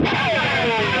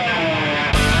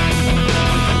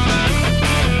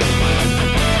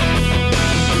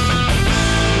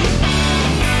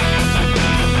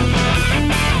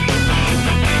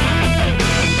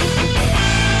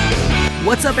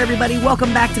What's up, everybody?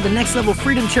 Welcome back to the Next Level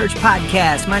Freedom Church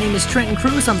podcast. My name is Trenton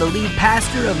Cruse. I'm the lead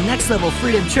pastor of Next Level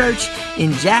Freedom Church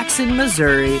in Jackson,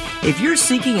 Missouri. If you're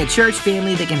seeking a church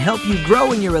family that can help you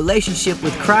grow in your relationship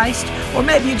with Christ, or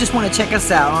maybe you just want to check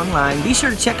us out online, be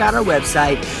sure to check out our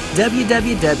website,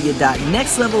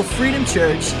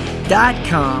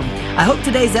 www.nextlevelfreedomchurch.com. I hope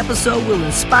today's episode will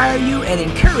inspire you and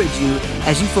encourage you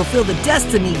as you fulfill the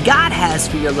destiny God has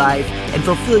for your life and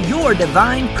fulfill your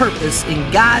divine purpose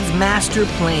in God's master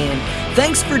plan.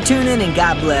 Thanks for tuning in, and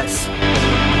God bless.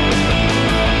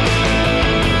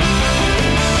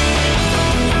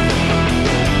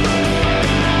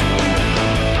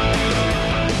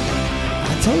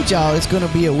 I told y'all it's going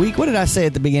to be a week. What did I say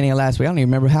at the beginning of last week? I don't even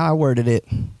remember how I worded it.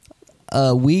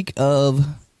 A week of...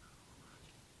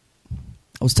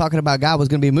 I was talking about God was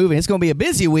going to be moving. It's going to be a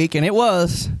busy week, and it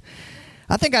was.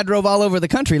 I think I drove all over the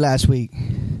country last week.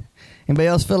 Anybody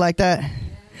else feel like that?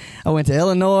 I went to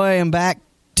Illinois and back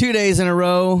 2 days in a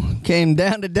row. Came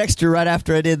down to Dexter right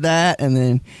after I did that. And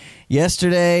then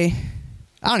yesterday,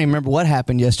 I don't even remember what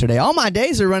happened yesterday. All my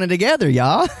days are running together,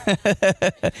 y'all.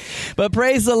 But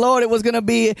praise the Lord, it was going to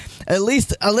be at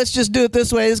least, let's just do it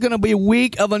this way. It's going to be a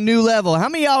week of a new level. How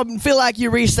many of y'all feel like you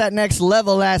reached that next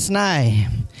level last night?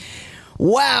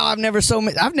 Wow, I've never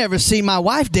seen my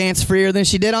wife dance freer than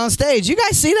she did on stage. You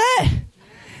guys see that?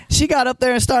 She got up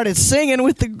there and started singing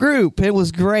with the group. It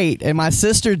was great. And my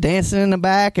sister dancing in the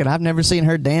back, and I've never seen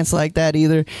her dance like that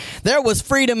either. There was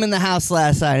freedom in the house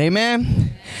last night.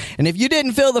 Amen? And if you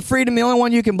didn't feel the freedom, the only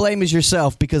one you can blame is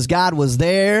yourself, because God was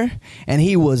there and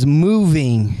he was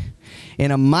moving in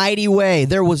a mighty way.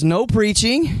 There was no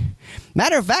preaching.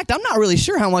 Matter of fact, I'm not really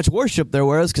sure how much worship there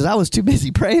was because I was too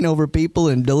busy praying over people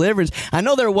and deliverance. I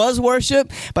know there was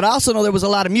worship, but I also know there was a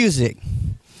lot of music.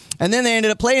 And then they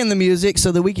ended up playing the music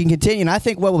so that we can continue. And I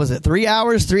think, what was it,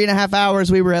 3.5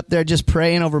 hours, we were up there just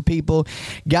praying over people.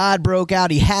 God broke out.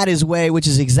 He had his way, which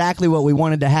is exactly what we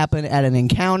wanted to happen at an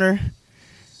encounter.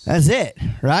 That's it,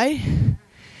 right?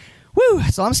 Woo!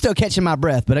 So I'm still catching my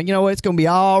breath, but you know what? It's going to be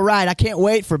all right. I can't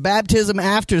wait for baptism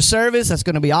after service. That's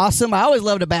going to be awesome. I always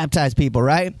love to baptize people,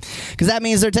 right? Because that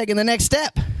means they're taking the next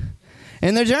step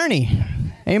in their journey.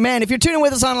 Amen. If you're tuning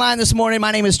with us online this morning,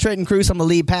 my name is Trenton Cruse. I'm the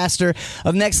lead pastor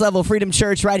of Next Level Freedom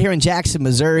Church right here in Jackson,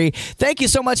 Missouri. Thank you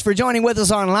so much for joining with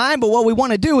us online. But what we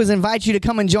want to do is invite you to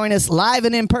come and join us live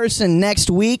and in person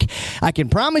next week. I can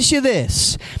promise you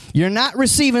this. You're not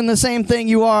receiving the same thing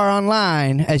you are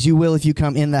online as you will if you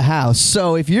come in the house.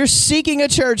 So if you're seeking a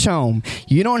church home,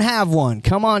 you don't have one,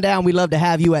 come on down. We'd love to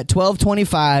have you at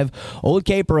 1225 Old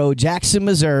Cape Road, Jackson,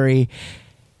 Missouri.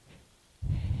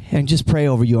 And just pray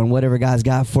over you on whatever God's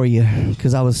got for you.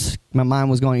 Because my mind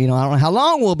was going, I don't know how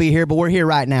long we'll be here, but we're here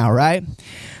right now, right?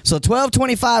 So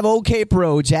 1225 Old Cape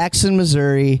Road, Jackson,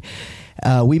 Missouri.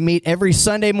 We meet every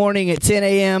Sunday morning at 10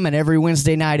 a.m. and every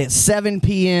Wednesday night at 7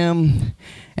 p.m.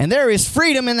 And there is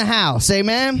freedom in the house,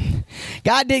 amen?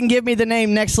 God didn't give me the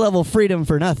name Next Level Freedom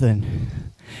for nothing.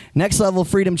 Next Level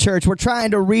Freedom Church. We're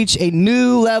trying to reach a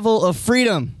new level of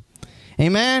freedom,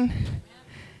 amen?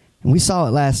 And we saw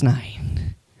it last night.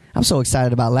 I'm so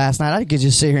excited about last night. I could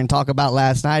just sit here and talk about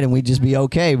last night and we'd just be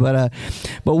okay. But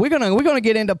we're gonna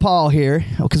get into Paul here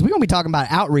because we're gonna be talking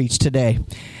about outreach today.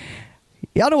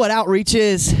 Y'all know what outreach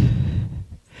is?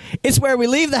 It's where we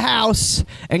leave the house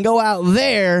and go out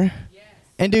there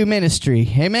and do ministry.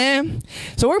 Amen?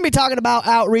 So we're going to be talking about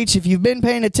outreach. If you've been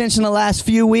paying attention the last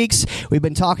few weeks, we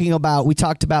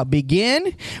talked about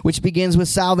begin, which begins with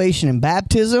salvation and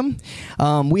baptism.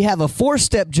 We have a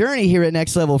 4-step journey here at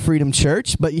Next Level Freedom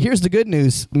Church, but here's the good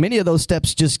news. Many of those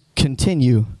steps just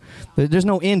continue. There's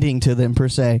no ending to them per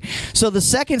se. So the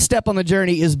second step on the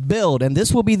journey is build, and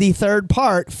this will be the third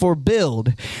part for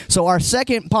build. So our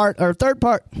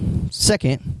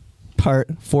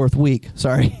fourth week,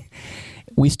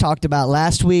 we talked about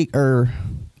last week,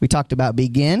 we talked about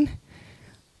begin,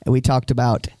 and we talked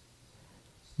about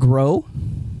grow,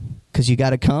 because you got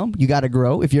to come, you got to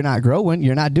grow. If you're not growing,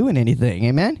 you're not doing anything,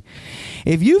 amen?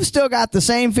 If you've still got the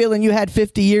same feeling you had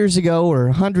 50 years ago, or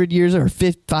 100 years, or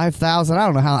 5,000, I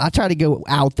don't know how, I try to go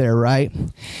out there, right?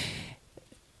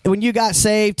 When you got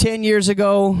saved 10 years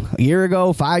ago, a year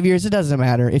ago, 5 years, it doesn't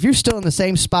matter. If you're still in the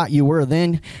same spot you were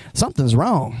then, something's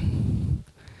wrong,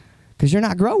 because you're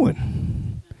not growing.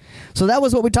 So that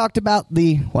was what we talked about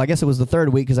I guess it was the third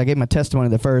week because I gave my testimony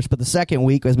the first, but the second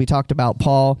week as we talked about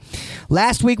Paul.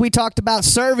 Last week we talked about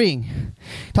serving.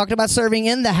 Talked about serving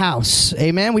in the house.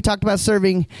 Amen. We talked about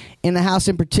serving in the house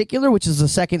in particular, which is the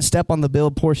second step on the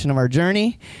build portion of our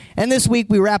journey. And this week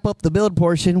we wrap up the build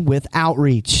portion with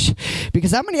outreach.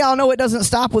 Because how many of y'all know it doesn't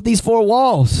stop with these 4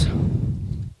 walls?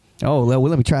 Oh, well,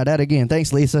 let me try that again.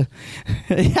 Thanks, Lisa.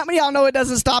 How many of y'all know it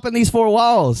doesn't stop in these four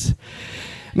walls?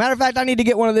 Matter of fact, I need to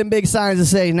get one of them big signs that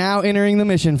say, now entering the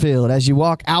mission field as you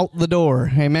walk out the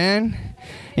door. Amen?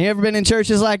 You ever been in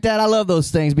churches like that? I love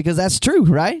those things because that's true,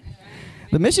 right?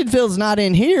 The mission field's not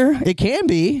in here. It can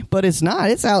be, but it's not.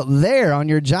 It's out there on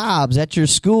your jobs, at your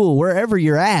school, wherever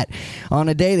you're at, on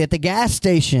a day at the gas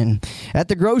station, at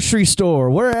the grocery store,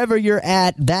 wherever you're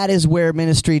at, that is where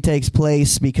ministry takes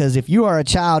place, because if you are a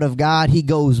child of God, he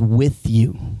goes with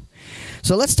you.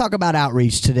 So let's talk about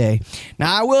outreach today.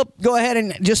 Now, I will go ahead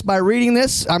and just by reading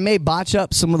this, I may botch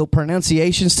up some of the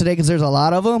pronunciations today because there's a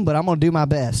lot of them, but I'm going to do my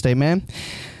best. Amen.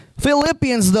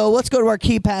 Philippians, though, let's go to our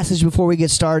key passage before we get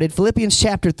started. Philippians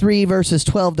chapter 3, verses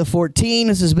 12 to 14.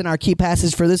 This has been our key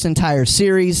passage for this entire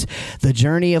series, The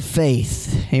Journey of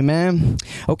Faith. Amen.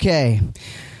 Okay.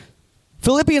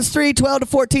 Philippians 3, 12 to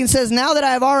 14 says, not that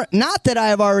I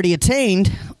have already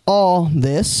attained all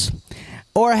this,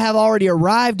 or have already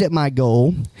arrived at my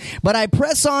goal, but I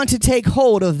press on to take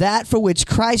hold of that for which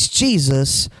Christ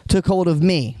Jesus took hold of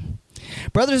me.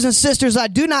 Brothers and sisters, I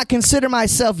do not consider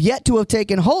myself yet to have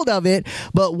taken hold of it,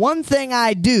 but one thing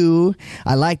I do,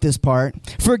 I like this part,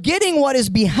 forgetting what is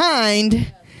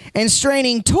behind and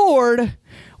straining toward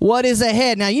what is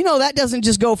ahead. Now, you know that doesn't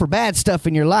just go for bad stuff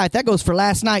in your life. That goes for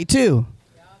last night, too.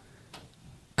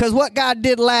 Because what God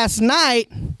did last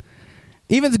night,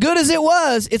 even as good as it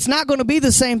was, it's not going to be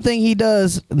the same thing he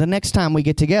does the next time we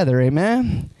get together,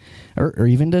 amen? Or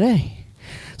even today.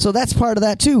 So that's part of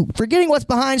that too. Forgetting what's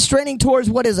behind, straining towards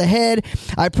what is ahead,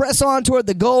 I press on toward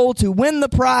the goal to win the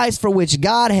prize for which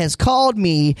God has called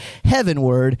me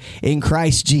heavenward in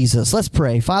Christ Jesus. Let's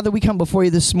pray. Father, we come before you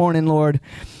this morning, Lord,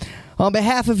 on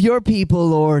behalf of your people,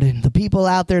 Lord, and the people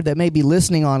out there that may be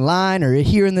listening online or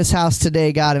here in this house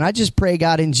today, God. And I just pray,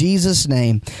 God, in Jesus'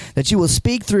 name, that you will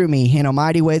speak through me in a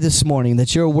mighty way this morning,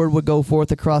 that your word would go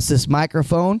forth across this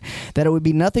microphone, that it would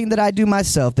be nothing that I do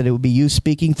myself, that it would be you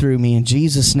speaking through me in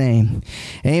Jesus' name.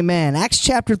 Amen. Acts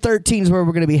chapter 13 is where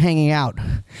we're going to be hanging out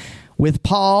with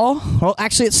Paul. Well,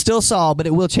 actually, it's still Saul, but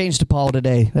it will change to Paul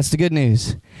today. That's the good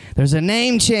news. There's a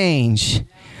name change.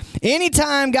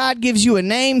 Anytime God gives you a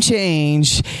name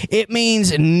change, it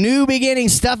means new beginning.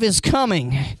 Stuff is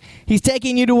coming. He's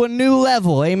taking you to a new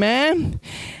level. Amen?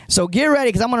 So get ready,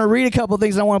 because I'm going to read a couple of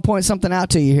things and I want to point something out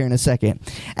to you here in a second.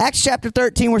 Acts chapter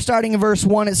 13, we're starting in verse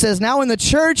 1. It says, now in the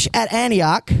church at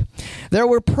Antioch, there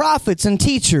were prophets and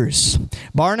teachers.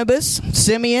 Barnabas,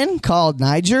 Simeon, called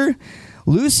Niger,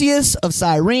 Lucius of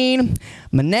Cyrene,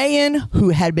 Manaen, who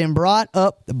had been brought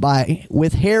up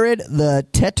with Herod the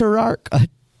Tetrarch,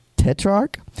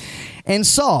 and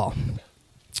Saul.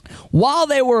 While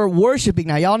they were worshiping,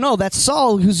 now y'all know that's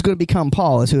Saul who's going to become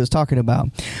Paul, is who it's talking about.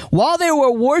 While they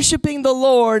were worshiping the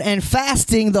Lord and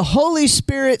fasting, the Holy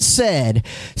Spirit said,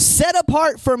 set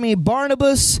apart for me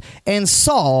Barnabas and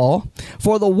Saul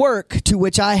for the work to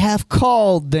which I have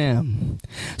called them.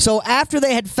 So after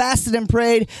they had fasted and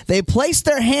prayed, they placed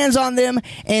their hands on them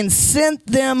and sent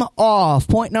them off.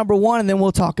 Point number one, and then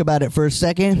we'll talk about it for a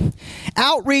second.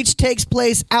 Outreach takes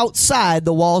place outside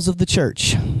the walls of the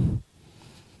church.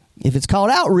 If it's called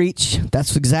outreach,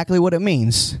 that's exactly what it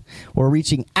means. We're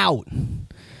reaching out.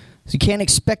 So you can't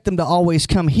expect them to always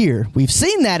come here. We've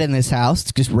seen that in this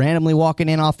house, just randomly walking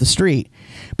in off the street.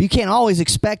 But you can't always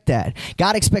expect that.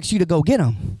 God expects you to go get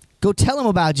them. Go tell them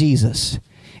about Jesus.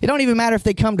 It don't even matter if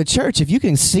they come to church. If you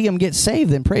can see them get saved,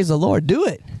 then praise the Lord, do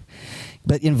it.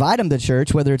 But invite them to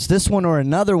church, whether it's this one or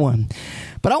another one.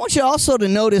 But I want you also to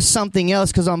notice something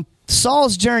else, because on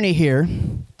Saul's journey here,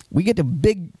 we get to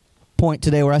big point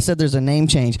today where I said there's a name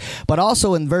change, but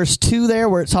also in verse 2 there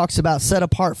where it talks about set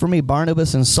apart for me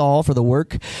Barnabas and Saul for the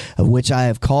work of which I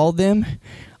have called them.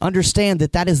 Understand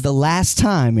that that is the last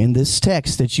time in this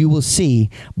text that you will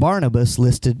see Barnabas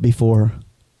listed before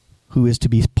who is to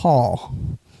be Paul,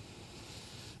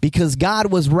 because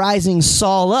God was rising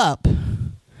Saul up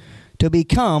to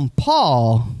become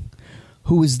Paul,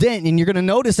 who is then, and you're going to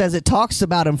notice as it talks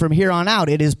about him from here on out,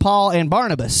 it is Paul and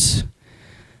Barnabas.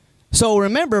 So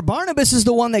remember, Barnabas is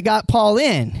the one that got Paul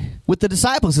in with the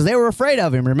disciples because they were afraid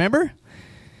of him, remember?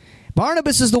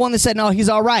 Barnabas is the one that said, no, he's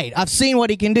all right. I've seen what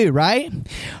he can do, right?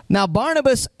 Now,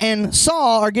 Barnabas and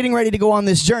Saul are getting ready to go on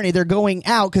this journey. They're going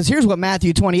out because here's what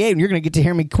Matthew 28, and you're going to get to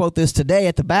hear me quote this today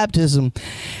at the baptism.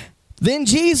 Then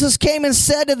Jesus came and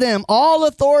said to them, all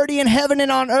authority in heaven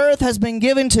and on earth has been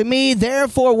given to me.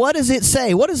 Therefore, what does it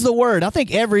say? What is the word? I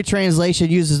think every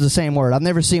translation uses the same word. I've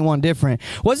never seen one different.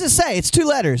 What does it say? It's 2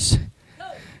 letters.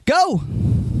 Go.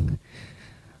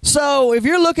 So if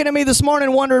you're looking at me this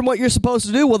morning wondering what you're supposed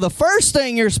to do, well, the first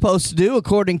thing you're supposed to do,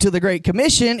 according to the Great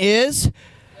Commission, is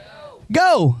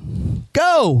go.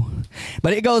 Go.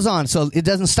 But it goes on, so it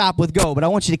doesn't stop with go. But I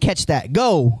want you to catch that.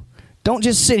 Go. Don't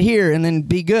just sit here and then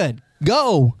be good.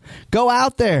 Go. Go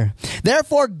out there.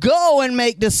 Therefore, go and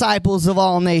make disciples of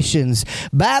all nations,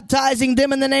 baptizing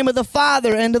them in the name of the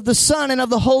Father and of the Son and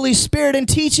of the Holy Spirit, and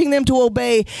teaching them to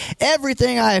obey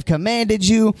everything I have commanded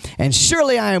you. And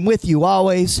surely I am with you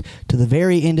always to the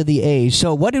very end of the age.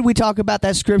 So what did we talk about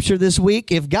that scripture this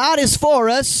week? If God is for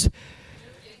us,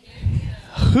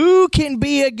 who can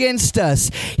be against us?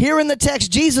 Here in the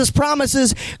text, Jesus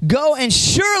promises, go and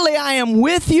surely I am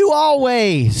with you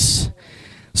always.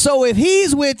 So if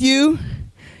he's with you,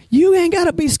 you ain't got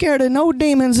to be scared of no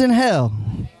demons in hell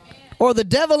or the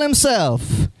devil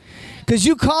himself. Because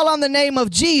you call on the name of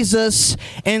Jesus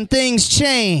and things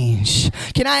change.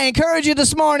 Can I encourage you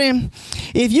this morning?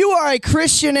 If you are a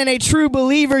Christian and a true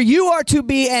believer, you are to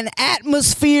be an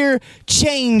atmosphere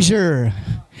changer.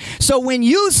 So when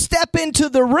you step into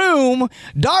the room,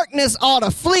 darkness ought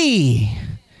to flee.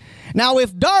 Now,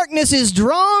 if darkness is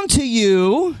drawn to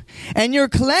you and you're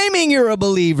claiming you're a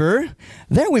believer,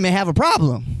 then we may have a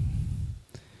problem.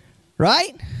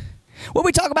 Right? What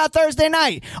we talk about Thursday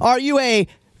night? Are you a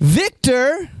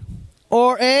victor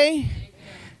or a...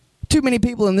 Too many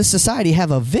people in this society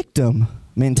have a victim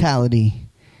mentality.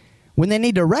 When they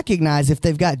need to recognize if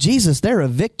they've got Jesus, they're a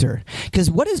victor.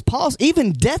 Because what is Paul's...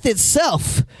 Even death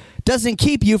itself doesn't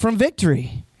keep you from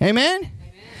victory. Amen?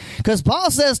 Because Paul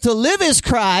says to live is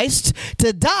Christ,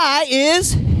 to die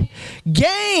is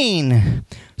gain.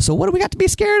 So what do we got to be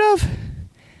scared of?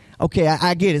 Okay,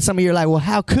 I get it. Some of you are like, well,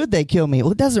 how could they kill me?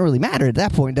 Well, it doesn't really matter at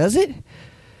that point, does it?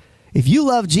 If you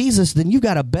love Jesus, then you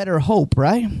got a better hope,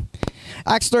 right?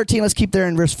 Acts 13, let's keep there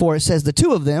in verse 4. It says, the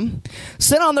two of them,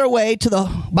 sent on their way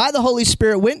by the Holy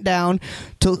Spirit, went down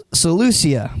to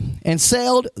Seleucia and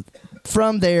sailed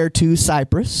from there to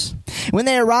Cyprus. When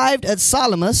they arrived at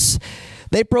Salamis,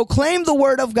 they proclaimed the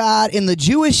word of God in the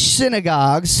Jewish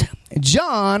synagogues.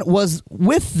 John was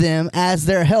with them as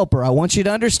their helper. I want you to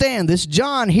understand this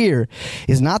John here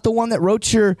is not the one that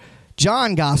wrote your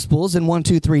John Gospels in 1,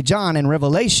 2, 3 John and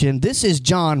Revelation. This is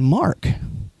John Mark.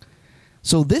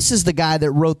 So this is the guy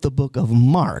that wrote the book of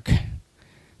Mark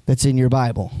that's in your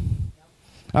Bible.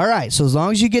 All right, so as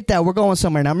long as you get that, we're going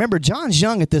somewhere. Now remember, John's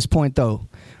young at this point, though.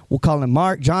 We'll call him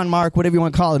Mark, John Mark, whatever you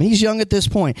want to call him. He's young at this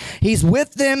point. He's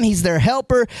with them. He's their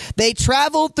helper. They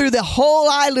traveled through the whole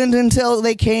island until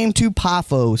they came to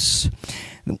Paphos.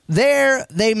 There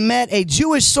they met a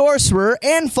Jewish sorcerer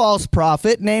and false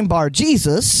prophet named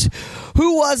Bar-Jesus,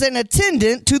 who was an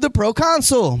attendant to the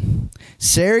proconsul,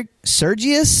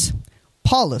 Sergius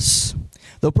Paulus.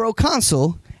 The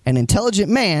proconsul, an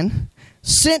intelligent man,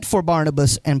 sent for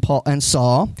Barnabas and Paul and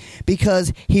Saul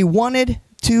because he wanted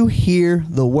to hear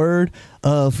the word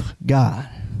of God.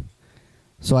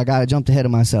 So I got to jump ahead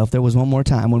of myself. There was one more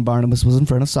time when Barnabas was in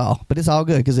front of Saul. But it's all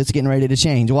good because it's getting ready to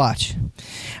change. Watch.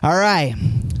 All right.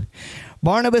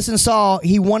 Barnabas and Saul,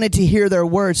 he wanted to hear their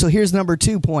word. So here's number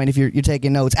 2 point if you're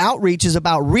taking notes. Outreach is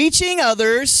about reaching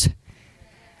others.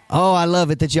 Oh, I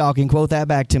love it that y'all can quote that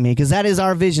back to me because that is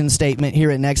our vision statement here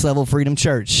at Next Level Freedom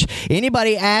Church.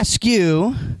 Anybody ask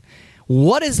you,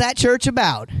 what is that church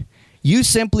about? You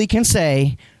simply can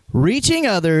say, reaching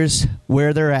others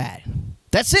where they're at.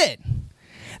 That's it.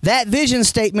 That vision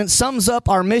statement sums up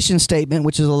our mission statement,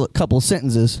 which is a couple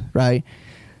sentences, right?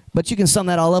 But you can sum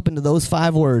that all up into those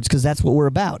 5 words because that's what we're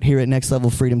about here at Next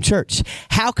Level Freedom Church.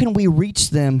 How can we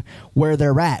reach them where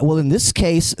they're at? Well, in this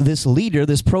case, this leader,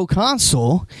 this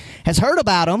proconsul, has heard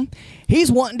about them.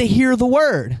 He's wanting to hear the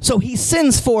word, so he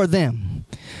sends for them.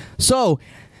 So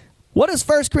what does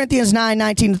 1 Corinthians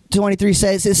 9:19-23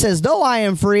 says? It says, though I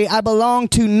am free, I belong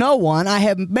to no one. I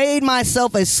have made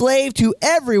myself a slave to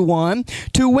everyone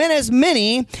to win as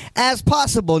many as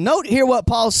possible. Note here what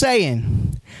Paul's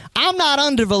saying. I'm not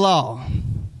under the law.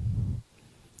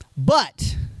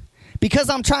 But because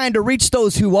I'm trying to reach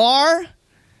those who are,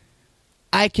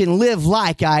 I can live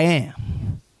like I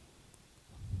am.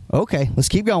 Okay, let's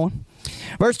keep going.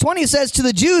 Verse 20 says, to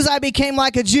the Jews I became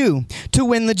like a Jew to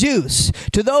win the Jews.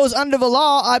 To those under the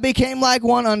law I became like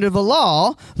one under the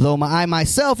law, though I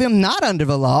myself am not under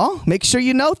the law. Make sure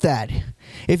you note that.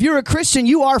 If you're a Christian,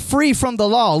 you are free from the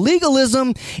law.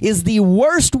 Legalism is the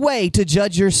worst way to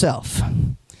judge yourself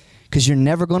because you're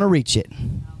never going to reach it.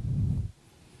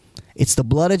 It's the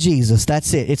blood of Jesus.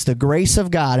 That's it. It's the grace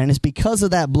of God. And it's because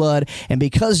of that blood and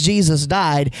because Jesus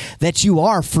died that you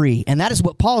are free. And that is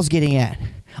what Paul's getting at.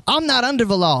 I'm not under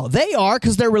the law. They are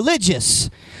because they're religious.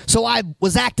 So I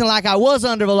was acting like I was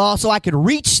under the law so I could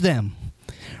reach them.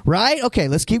 Right? Okay,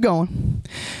 let's keep going.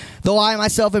 Though I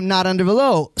myself am not under the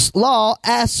law,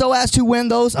 as so as to win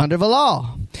those under the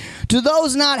law. To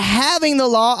those not having the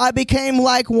law, I became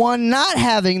like one not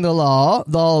having the law,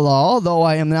 though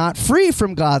I am not free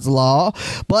from God's law,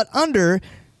 but under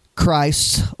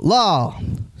Christ's law,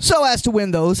 so as to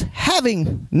win those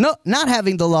not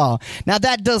having the law. Now,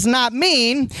 that does not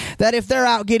mean that if they're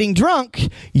out getting drunk,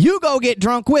 you go get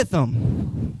drunk with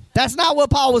them. That's not what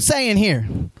Paul was saying here.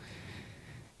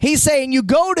 He's saying you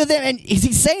go to them, and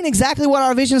he's saying exactly what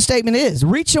our vision statement is.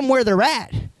 Reach them where they're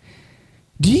at.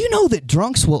 Do you know that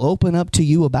drunks will open up to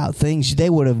you about things they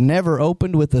would have never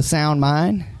opened with a sound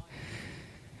mind?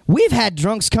 We've had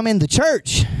drunks come in the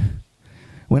church.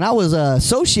 When I was an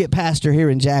associate pastor here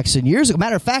in Jackson years ago,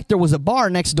 matter of fact, there was a bar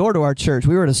next door to our church.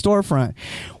 We were at a storefront.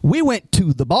 We went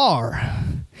to the bar.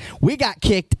 We got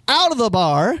kicked out of the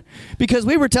bar because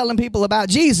we were telling people about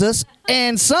Jesus,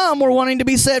 and some were wanting to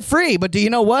be set free. But do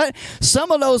you know what? Some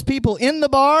of those people in the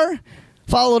bar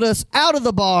followed us out of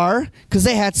the bar because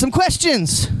they had some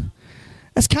questions.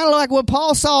 That's kind of like what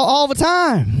Paul saw all the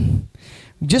time.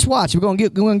 Just watch. We're going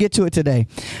to get to it today.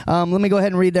 Let me go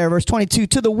ahead and read there. Verse 22.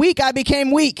 To the weak I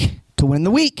became weak, to win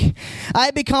the weak. I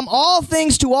have become all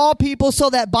things to all people, so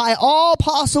that by all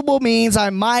possible means I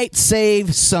might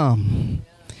save some.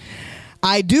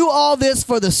 I do all this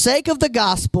for the sake of the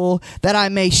gospel, that I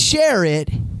may share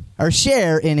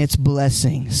in its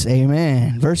blessings.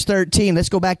 Amen. Verse 13. Let's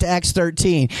go back to Acts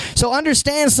 13. So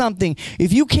understand something.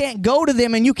 If you can't go to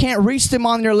them and you can't reach them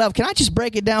on their level, can I just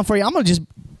break it down for you? I'm going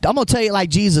to tell you like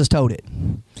Jesus told it.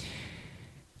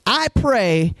 I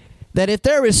pray that if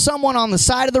there is someone on the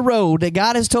side of the road that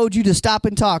God has told you to stop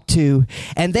and talk to,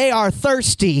 and they are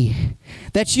thirsty,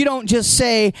 that you don't just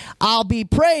say, I'll be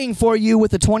praying for you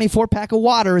with a 24-pack of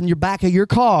water in your back of your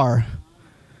car.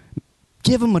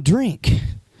 Give them a drink.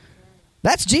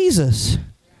 That's Jesus.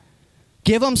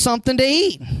 Give them something to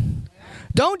eat.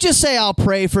 Don't just say, I'll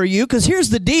pray for you, because here's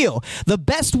the deal. The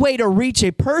best way to reach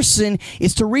a person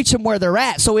is to reach them where they're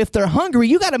at. So if they're hungry,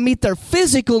 you got to meet their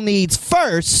physical needs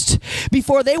first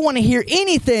before they want to hear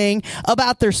anything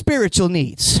about their spiritual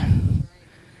needs.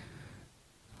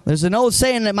 There's an old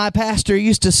saying that my pastor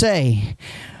used to say,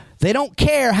 they don't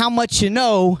care how much you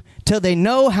know till they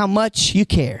know how much you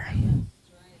care.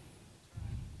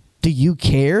 Do you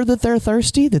care that they're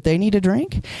thirsty, that they need a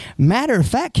drink? Matter of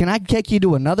fact, can I take you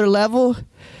to another level?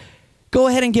 Go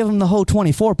ahead and give them the whole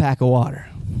 24-pack of water.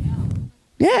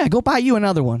 Yeah, go buy you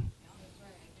another one.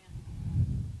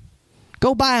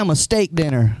 Go buy them a steak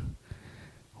dinner.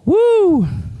 Woo!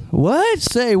 What?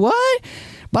 Say what?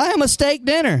 Buy them a steak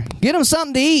dinner. Get them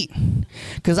something to eat.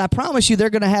 Because I promise you they're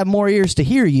going to have more ears to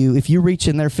hear you if you reach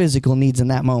in their physical needs in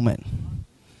that moment.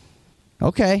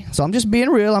 Okay, so I'm just being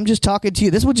real. I'm just talking to you.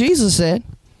 This is what Jesus said.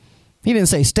 He didn't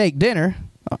say steak dinner.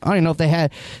 I don't even know if they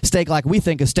had steak like we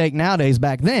think of steak nowadays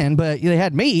back then, but they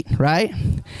had meat, right?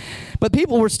 But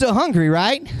people were still hungry,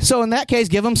 right? So in that case,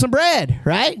 give them some bread,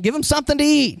 right? Give them something to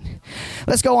eat.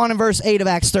 Let's go on in verse 8 of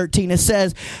Acts 13. It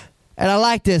says, and I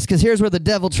like this because here's where the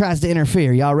devil tries to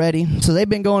interfere. Y'all ready? So they've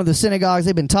been going to the synagogues.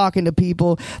 They've been talking to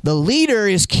people. The leader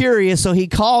is curious, so he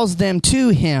calls them to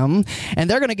him, and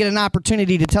they're going to get an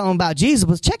opportunity to tell him about Jesus.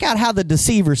 But check out how the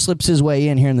deceiver slips his way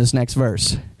in here in this next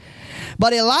verse.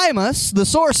 But Elymas, the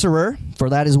sorcerer, for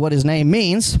that is what his name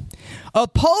means,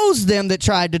 opposed them that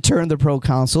tried to turn the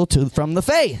proconsul from the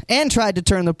faith, and tried to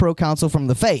turn the proconsul from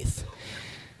the faith.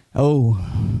 Oh,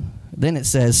 then it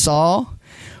says, Saul,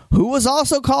 who was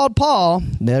also called Paul.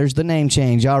 There's the name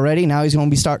change already. Now he's going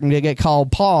to be starting to get called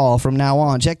Paul from now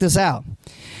on. Check this out.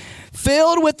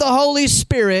 Filled with the Holy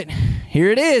Spirit.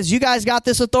 Here it is. You guys got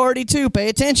this authority too. Pay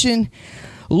attention.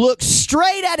 Looked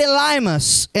straight at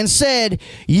Elymas and said,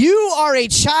 you are a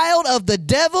child of the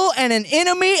devil and an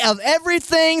enemy of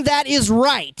everything that is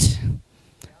right.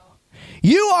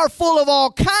 You are full of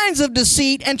all kinds of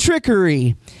deceit and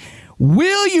trickery.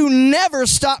 Will you never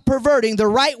stop perverting the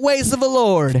right ways of the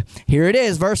Lord? Here it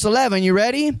is, verse 11. You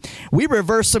ready? We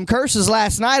reversed some curses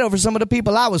last night over some of the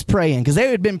people I was praying, because there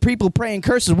had been people praying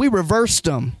curses. We reversed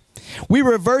them. We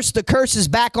reversed the curses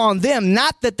back on them,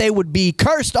 not that they would be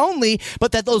cursed only,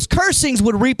 but that those cursings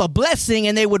would reap a blessing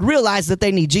and they would realize that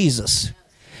they need Jesus.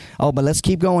 Oh, but let's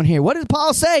keep going here. What did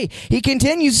Paul say? He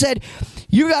continues, said,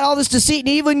 you got all this deceit and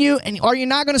evil in you, and are you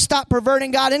not going to stop perverting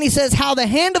God? And he says, how the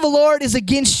hand of the Lord is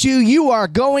against you, you are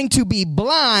going to be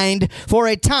blind for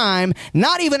a time,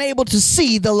 not even able to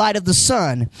see the light of the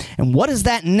sun. And what is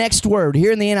that next word?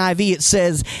 Here in the NIV it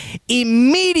says,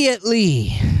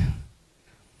 immediately.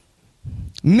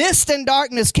 Mist and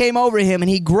darkness came over him, and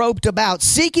he groped about,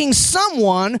 seeking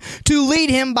someone to lead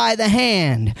him by the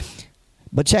hand.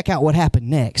 But check out what happened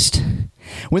next.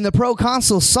 When the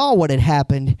proconsul saw what had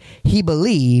happened, he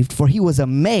believed, for he was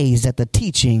amazed at the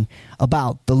teaching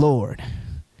about the Lord.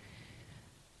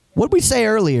 What did we say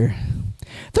earlier?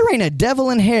 There ain't a devil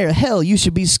in hell you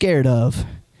should be scared of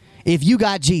if you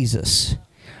got Jesus.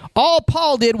 All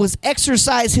Paul did was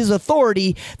exercise his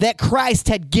authority that Christ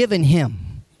had given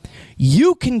him.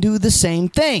 You can do the same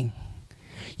thing.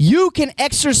 You can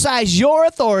exercise your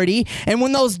authority, and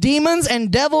when those demons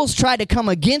and devils try to come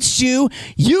against you,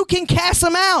 you can cast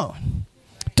them out.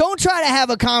 Don't try to have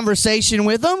a conversation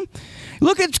with them.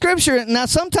 Look at Scripture. Now,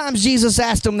 sometimes Jesus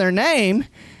asked them their name,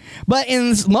 but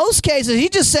in most cases, he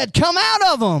just said, come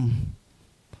out of them.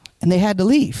 And they had to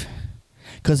leave.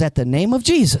 Because at the name of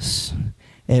Jesus,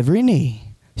 every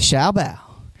knee shall bow.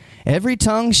 Every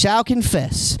tongue shall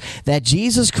confess that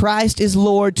Jesus Christ is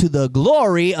Lord to the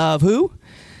glory of who?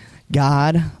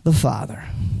 God the Father.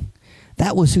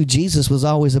 That was who Jesus was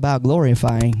always about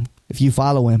glorifying, if you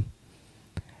follow him.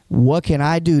 What can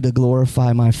I do to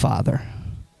glorify my Father?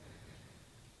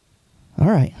 All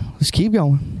right, let's keep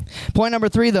going. Point number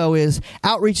 3, though, is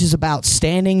outreach is about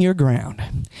standing your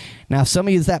ground. Now, if some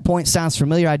of you, that point sounds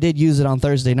familiar, I did use it on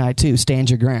Thursday night, too, stand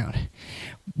your ground.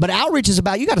 But outreach is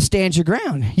about, you got to stand your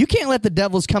ground. You can't let the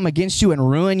devils come against you and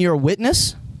ruin your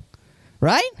witness,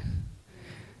 right?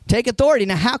 Take authority.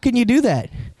 Now, how can you do that?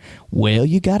 Well,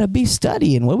 you got to be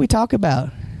studying what we talk about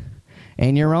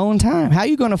in your own time. How are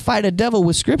you going to fight a devil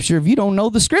with Scripture if you don't know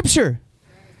the Scripture?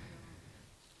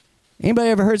 Anybody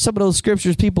ever heard some of those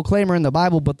scriptures people claim are in the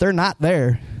Bible, but they're not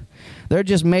there? They're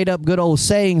just made up good old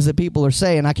sayings that people are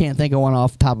saying. I can't think of one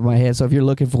off the top of my head, so if you're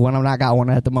looking for one, I've not got one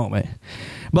at the moment.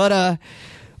 But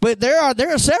there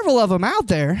are several of them out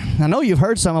there. I know you've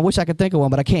heard some. I wish I could think of one,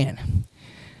 but I can't.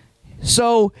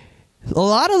 So a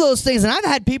lot of those things, and I've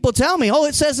had people tell me, oh,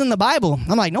 it says in the Bible.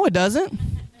 I'm like, no, it doesn't.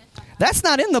 That's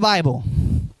not in the Bible.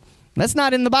 That's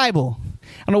not in the Bible.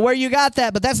 I don't know where you got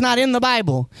that, but that's not in the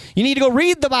Bible. You need to go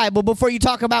read the Bible before you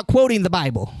talk about quoting the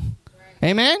Bible.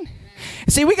 Right. Amen? Amen?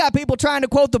 See, we got people trying to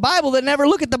quote the Bible that never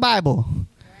look at the Bible. Right.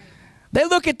 They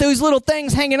look at those little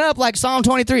things hanging up like Psalm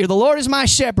 23. The Lord is my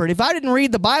shepherd. If I didn't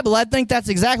read the Bible, I'd think that's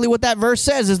exactly what that verse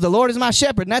says is the Lord is my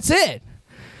shepherd, and that's it.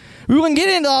 We wouldn't get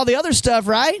into all the other stuff,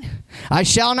 right? I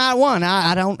shall not want.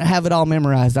 I don't have it all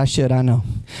memorized. I should, I know.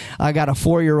 I got a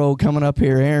 4-year-old coming up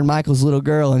here, Erin Michael's little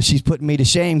girl, and she's putting me to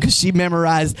shame because she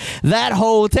memorized that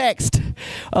whole text.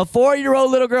 A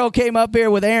 4-year-old little girl came up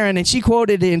here with Erin, and she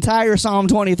quoted the entire Psalm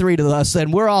 23 to us,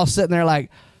 and we're all sitting there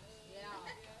like,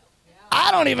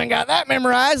 I don't even got that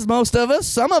memorized, most of us.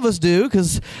 Some of us do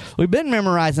because we've been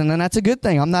memorizing, and that's a good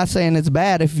thing. I'm not saying it's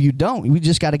bad if you don't. We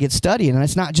just got to get studying, and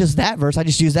it's not just that verse. I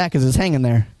just use that because it's hanging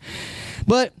there.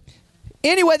 But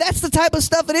anyway, that's the type of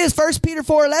stuff it is. 1 Peter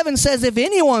 4:11 says, if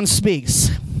anyone speaks,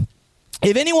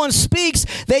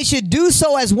 they should do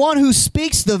so as one who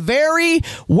speaks the very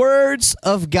words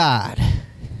of God.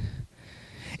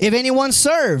 If anyone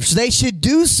serves, they should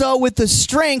do so with the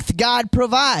strength God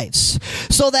provides,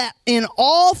 so that in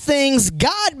all things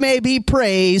God may be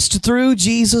praised through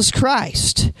Jesus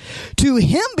Christ. To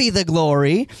him be the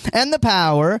glory and the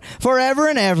power forever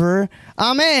and ever.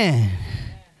 Amen.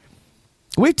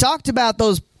 We've talked about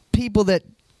those people that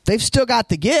they've still got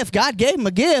the gift. God gave them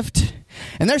a gift,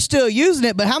 and they're still using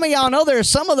it. But how many of y'all know there are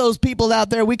some of those people out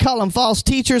there, we call them false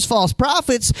teachers, false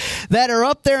prophets, that are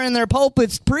up there in their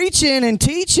pulpits preaching and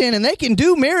teaching, and they can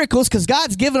do miracles because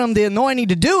God's given them the anointing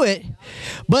to do it.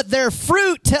 But their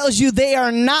fruit tells you they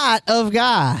are not of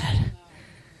God.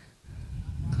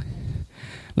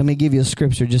 Let me give you a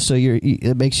scripture just so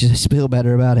it makes you feel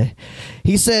better about it.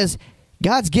 He says,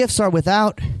 God's gifts are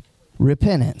without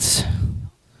repentance.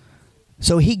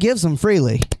 So he gives them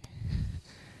freely.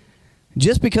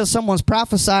 Just because someone's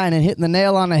prophesying and hitting the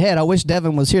nail on the head, I wish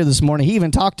Devin was here this morning. He even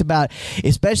talked about,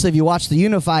 especially if you watch the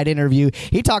Unified interview,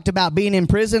 he talked about being in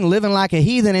prison, living like a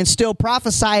heathen, and still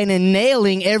prophesying and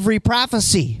nailing every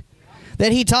prophecy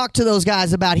that he talked to those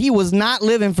guys about. He was not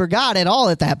living for God at all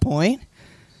at that point,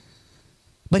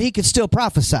 but he could still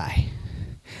prophesy.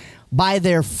 By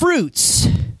their fruits,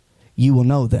 you will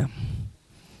know them.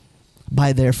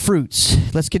 By their fruits.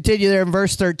 Let's continue there in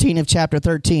verse 13 of chapter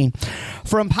 13.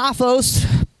 From Paphos,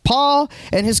 Paul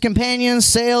and his companions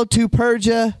sailed to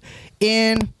Perga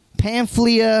in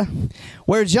Pamphylia,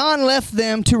 where John left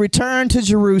them to return to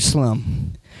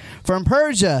Jerusalem. From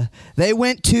Perga, they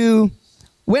went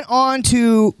on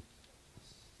to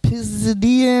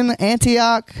Pisidian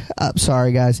Antioch.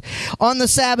 Sorry, guys. On the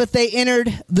Sabbath, they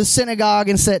entered the synagogue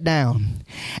and sat down.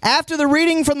 After the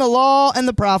reading from the law and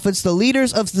the prophets, the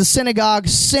leaders of the synagogue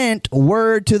sent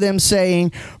word to them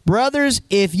saying, brothers,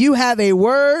 if you have a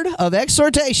word of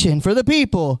exhortation for the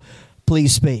people,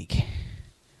 please speak.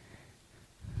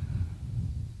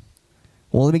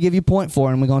 Well, let me give you point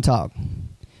 4 and we're going to talk.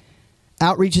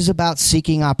 Outreach is about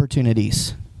seeking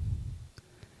opportunities.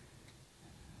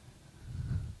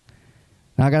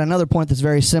 Now, I got another point that's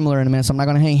very similar in a minute, so I'm not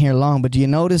going to hang here long. But do you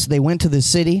notice they went to the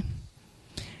city,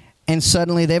 and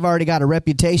suddenly they've already got a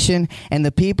reputation, and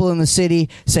the people in the city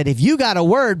said, if you got a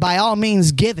word, by all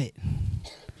means, give it.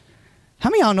 How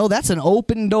many of y'all know that's an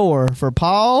open door for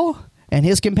Paul and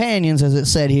his companions, as it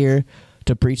said here,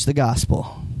 to preach the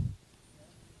gospel?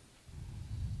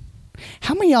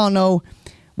 How many of y'all know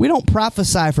we don't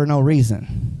prophesy for no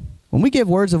reason? When we give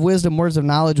words of wisdom, words of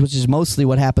knowledge, which is mostly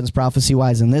what happens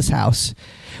prophecy-wise in this house,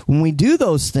 when we do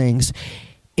those things,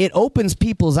 it opens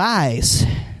people's eyes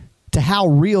to how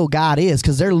real God is,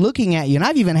 because they're looking at you. And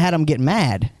I've even had them get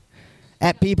mad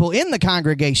at people in the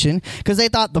congregation because they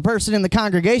thought the person in the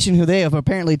congregation who they have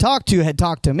apparently talked to had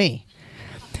talked to me.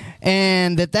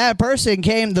 And that person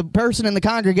came, the person in the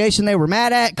congregation they were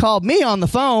mad at called me on the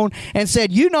phone and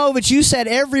said, you know, but you said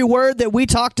every word that we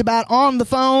talked about on the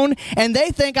phone, and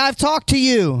they think I've talked to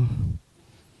you.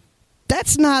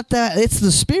 That's not that. It's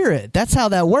the Spirit. That's how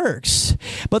that works.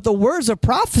 But the words of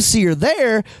prophecy are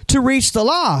there to reach the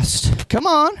lost. Come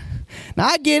on. Now,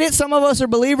 I get it. Some of us are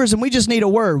believers and we just need a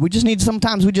word.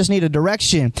 Sometimes we just need a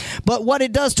direction. But what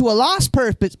it does to a lost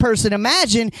person,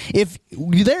 imagine if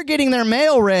they're getting their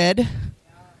mail read.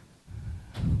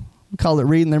 We call it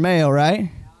reading their mail,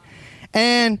 right?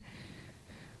 And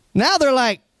now they're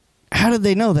like, how did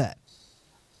they know that?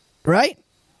 Right?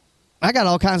 I got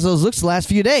all kinds of those looks the last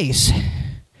few days.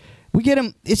 We get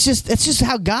them. It's just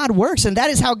how God works, and that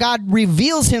is how God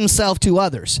reveals himself to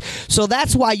others. So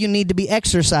that's why you need to be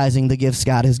exercising the gifts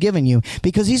God has given you,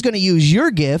 because he's going to use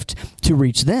your gift to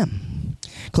reach them.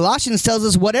 Colossians tells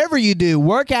us, whatever you do,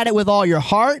 work at it with all your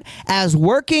heart as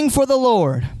working for the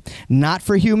Lord, not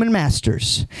for human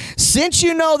masters. Since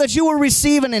you know that you will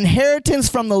receive an inheritance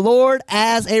from the Lord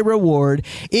as a reward,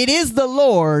 it is the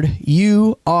Lord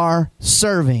you are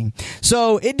serving.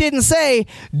 So it didn't say,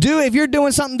 if you're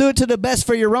doing something, do it to the best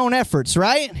for your own efforts,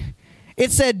 right?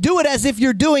 It said, do it as if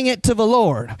you're doing it to the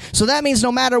Lord. So that means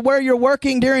no matter where you're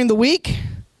working during the week,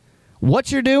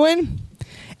 what you're doing,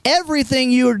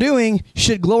 everything you are doing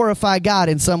should glorify God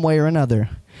in some way or another.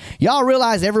 Y'all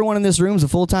realize everyone in this room is a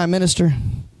full-time minister?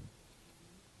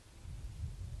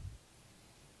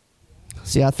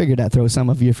 See, I figured I'd throw some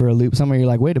of you for a loop. Some of you are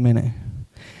like, wait a minute.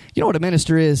 You know what a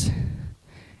minister is?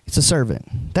 It's a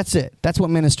servant. That's it. That's what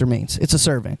minister means. It's a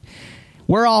servant.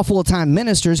 We're all full-time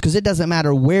ministers because it doesn't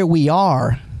matter where we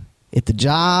are, at the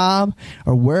job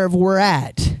or wherever we're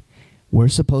at, we're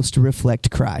supposed to reflect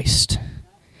Christ.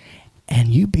 And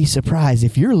you'd be surprised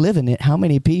if you're living it, how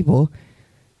many people,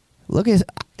 look at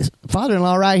his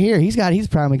father-in-law right here. He's a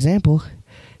prime example.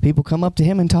 People come up to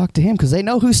him and talk to him because they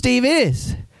know who Steve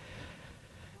is.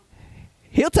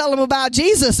 He'll tell them about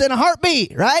Jesus in a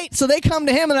heartbeat, right? So they come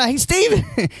to him and hey, Steve.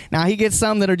 Now, he gets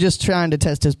some that are just trying to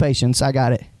test his patience. I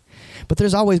got it. But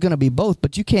there's always going to be both.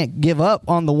 But you can't give up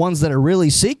on the ones that are really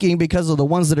seeking because of the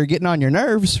ones that are getting on your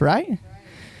nerves, right?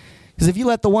 Because if you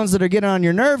let the ones that are getting on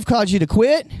your nerves cause you to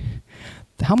quit,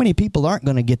 how many people aren't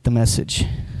going to get the message?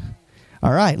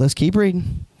 All right, let's keep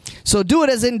reading. So do it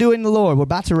as in doing the Lord. We're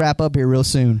about to wrap up here real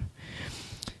soon.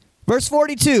 Verse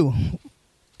 42.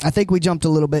 I think we jumped a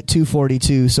little bit to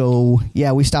 42. So,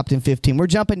 yeah, we stopped in 15. We're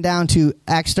jumping down to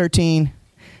Acts 13,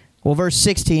 verse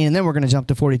 16, and then we're going to jump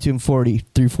to 42 and 40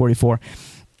 through 44.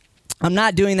 I'm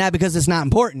not doing that because it's not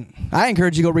important. I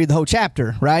encourage you to go read the whole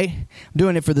chapter, right? I'm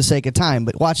doing it for the sake of time,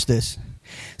 but watch this.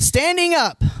 Standing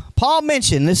up, Paul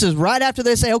mentioned, this is right after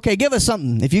they say, okay, give us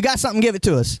something. If you got something, give it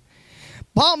to us.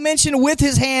 Paul motioned with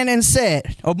his hand and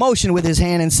said,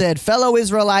 fellow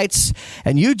Israelites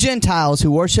and you Gentiles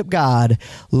who worship God,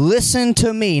 listen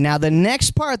to me. Now, the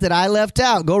next part that I left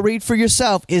out, go read for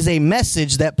yourself, is a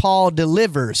message that Paul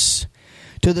delivers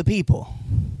to the people.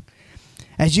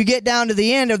 As you get down to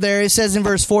the end of there, it says in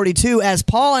verse 42, as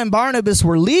Paul and Barnabas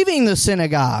were leaving the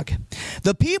synagogue,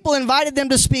 the people invited them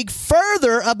to speak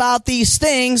further about these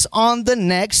things on the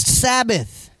next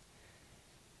Sabbath.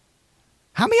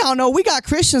 How many of y'all know we got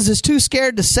Christians that's too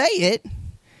scared to say it?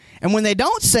 And when they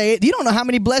don't say it, you don't know how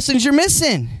many blessings you're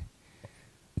missing.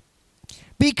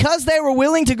 Because they were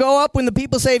willing to go up when the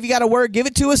people say, if you got a word, give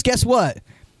it to us, guess what?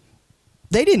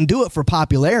 They didn't do it for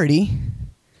popularity.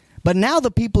 But now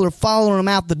the people are following them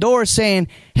out the door saying,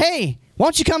 hey, why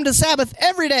don't you come to Sabbath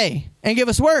every day and give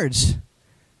us words?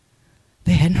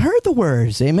 They hadn't heard the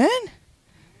words. Amen?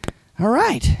 All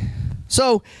right.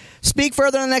 So speak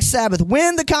further on the next Sabbath.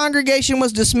 When the congregation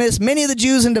was dismissed, many of the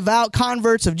Jews and devout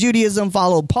converts of Judaism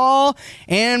followed Paul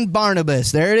and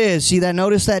Barnabas. There it is. See that?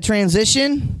 Notice that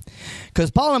transition?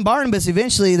 Because Paul and Barnabas,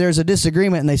 eventually there's a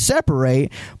disagreement and they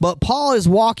separate. But Paul is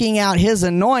walking out his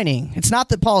anointing. It's not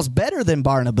that Paul's better than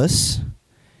Barnabas.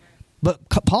 But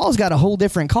Paul's got a whole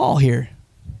different call here.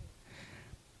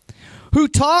 who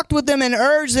talked with them and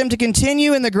urged them to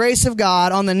continue in the grace of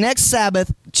God. On the next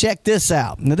Sabbath, check this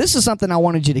out. Now, this is something I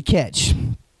wanted you to catch.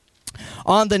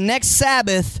 On the next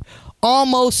Sabbath,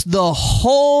 almost the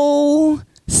whole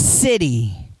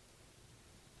city,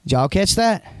 did y'all catch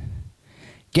that?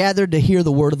 Gathered to hear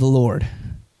the word of the Lord.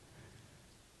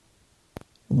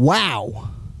 Wow.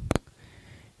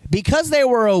 Because they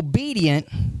were obedient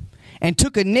and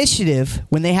took initiative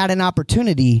when they had an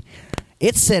opportunity,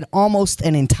 it said almost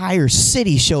an entire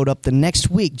city showed up the next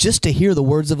week just to hear the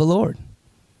words of the Lord.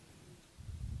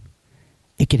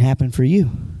 It can happen for you.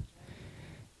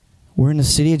 We're in the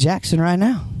city of Jackson right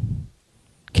now.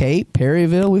 Cape,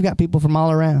 Perryville, we've got people from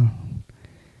all around.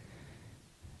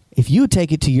 If you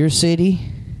take it to your city,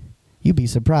 you'd be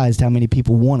surprised how many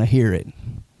people want to hear it.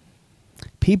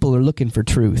 People are looking for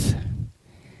truth.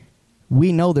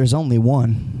 We know there's only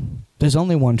one. There's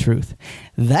only one truth.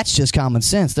 That's just common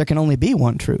sense. There can only be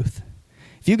one truth.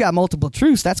 If you got multiple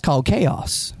truths, that's called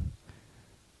chaos.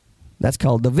 That's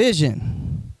called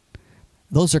division.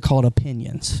 Those are called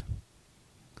opinions.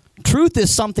 Truth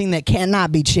is something that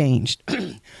cannot be changed.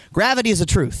 Gravity is a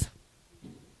truth.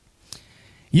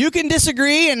 You can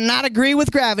disagree and not agree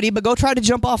with gravity, but go try to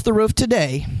jump off the roof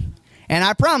today, and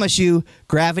I promise you,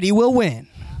 gravity will win.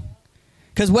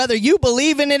 Because whether you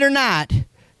believe in it or not,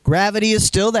 gravity is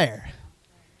still there.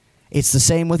 It's the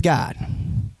same with God.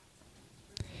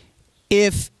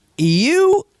 If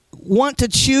you want to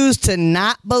choose to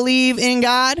not believe in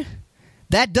God,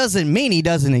 that doesn't mean he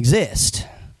doesn't exist.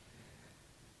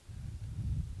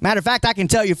 Matter of fact, I can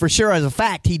tell you for sure as a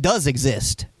fact, he does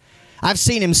exist. I've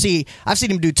seen him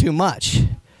do too much.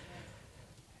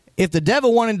 If the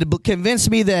devil wanted to convince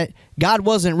me that God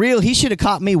wasn't real, he should have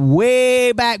caught me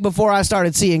way back before I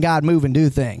started seeing God move and do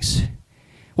things.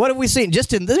 What have we seen?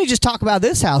 Let me just talk about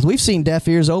this house. We've seen deaf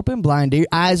ears open, blind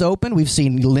eyes open. We've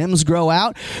seen limbs grow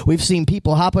out. We've seen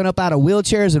people hopping up out of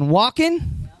wheelchairs and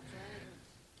walking.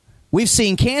 We've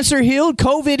seen cancer healed,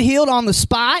 COVID healed on the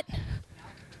spot.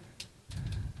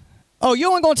 Oh,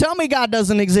 you ain't going to tell me God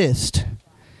doesn't exist.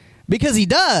 Because he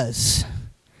does.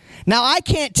 Now, I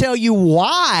can't tell you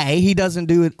why he doesn't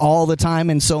do it all the time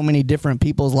in so many different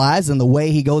people's lives and the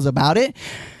way he goes about it.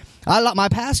 My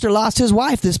pastor lost his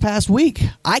wife this past week.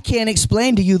 I can't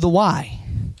explain to you the why.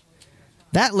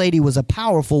 That lady was a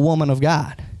powerful woman of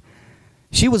God.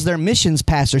 She was their missions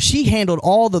pastor. She handled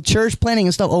all the church planning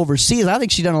and stuff overseas. I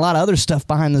think she done a lot of other stuff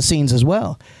behind the scenes as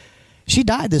well. She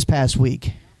died this past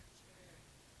week.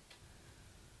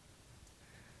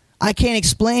 I can't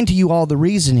explain to you all the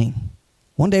reasoning.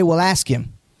 One day we'll ask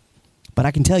him. But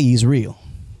I can tell you he's real.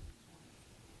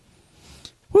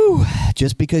 Whew.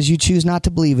 Just because you choose not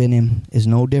to believe in him is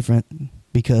no different.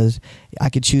 Because I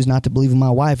could choose not to believe in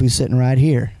my wife who's sitting right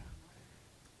here.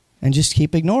 And just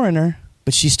keep ignoring her.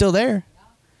 But she's still there.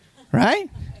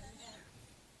 Right?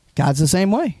 God's the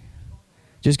same way.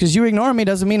 Just because you ignore me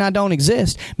doesn't mean I don't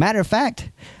exist. Matter of fact,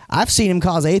 I've seen him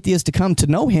cause atheists to come to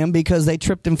know him because they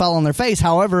tripped and fell on their face,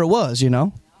 however it was,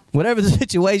 Whatever the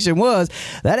situation was,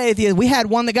 that atheist, we had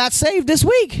one that got saved this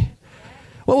week.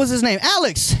 What was his name?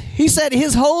 Alex. He said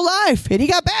his whole life, and he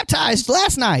got baptized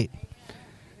last night.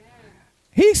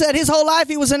 He said his whole life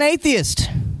he was an atheist.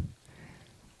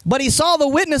 But he saw the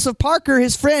witness of Parker,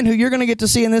 his friend, who you're going to get to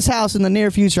see in this house in the near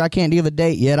future. I can't give a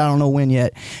date yet. I don't know when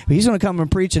yet. But he's going to come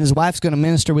and preach, and his wife's going to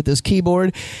minister with his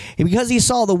keyboard. And because he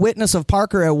saw the witness of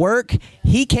Parker at work,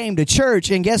 he came to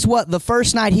church. And guess what? The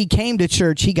first night he came to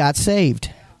church, he got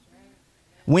saved.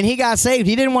 When he got saved,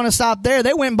 he didn't want to stop there.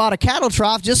 They went and bought a cattle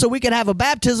trough just so we could have a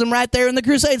baptism right there in the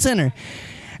Crusade Center.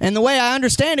 And the way I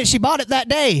understand it, she bought it that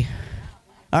day.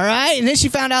 All right, and then she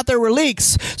found out there were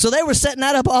leaks, so they were setting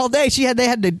that up all day. They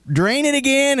had to drain it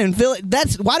again and fill it.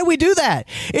 Why do we do that?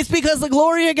 It's because of the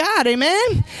glory of God,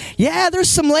 amen? Yeah, there's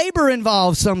some labor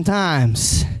involved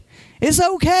sometimes. It's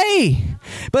okay,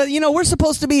 but we're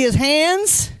supposed to be his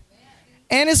hands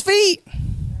and his feet.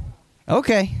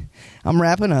 Okay, I'm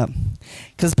wrapping up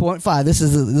because point 5. This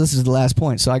is the last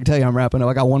point, so I can tell you I'm wrapping up.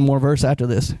 I got one more verse after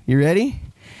this. You ready?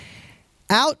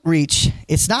 Outreach.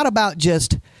 It's not about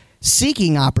just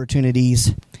seeking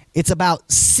opportunities, it's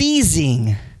about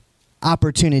seizing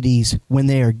opportunities when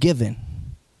they are given.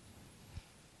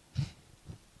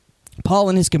 Paul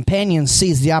and his companions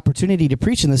seized the opportunity to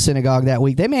preach in the synagogue that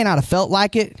week. They may not have felt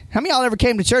like it. How many of y'all ever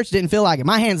came to church and didn't feel like it?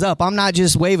 My hand's up. I'm not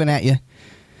just waving at you.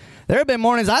 There have been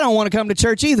mornings I don't want to come to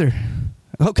church either.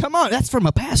 Oh, come on. That's from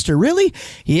a pastor. Really?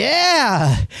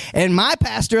 Yeah. And my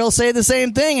pastor will say the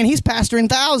same thing, and he's pastoring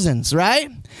thousands, right?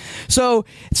 So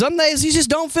some days you just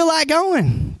don't feel like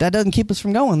going. That doesn't keep us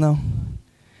from going, though.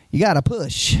 You got to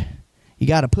push. You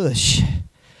got to push.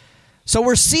 So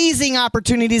we're seizing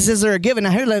opportunities as they're given.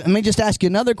 Now here, let me just ask you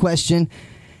another question.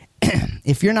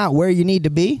 If you're not where you need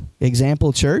to be,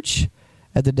 example church,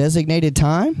 at the designated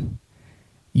time,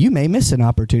 you may miss an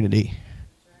opportunity.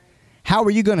 How are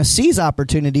you going to seize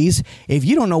opportunities if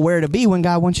you don't know where to be when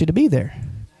God wants you to be there?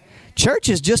 Church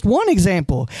is just one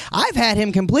example. I've had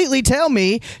him completely tell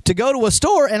me to go to a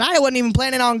store, and I wasn't even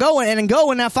planning on going,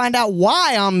 and I find out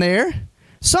why I'm there.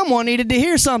 Someone needed to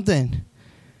hear something.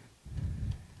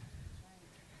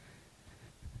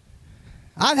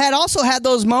 I've also had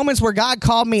those moments where God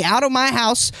called me out of my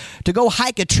house to go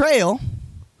hike a trail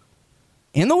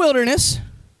in the wilderness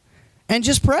and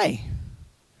just pray.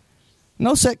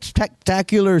 No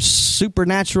spectacular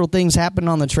supernatural things happened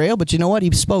on the trail, but you know what?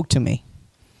 He spoke to me.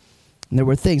 And there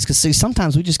were things, because see,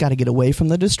 sometimes we just got to get away from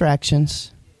the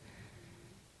distractions.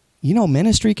 You know,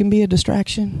 ministry can be a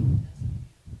distraction.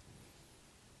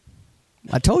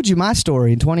 I told you my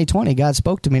story. In 2020, God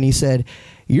spoke to me and he said,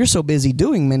 you're so busy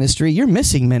doing ministry, you're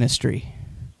missing ministry.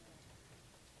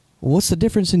 Well, what's the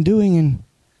difference in doing and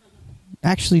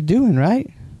actually doing, right?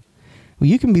 Well,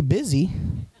 you can be busy.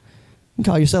 You can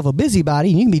call yourself a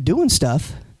busybody and you can be doing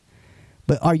stuff.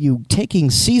 But are you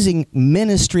seizing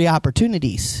ministry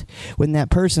opportunities when that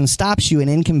person stops you and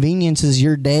inconveniences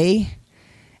your day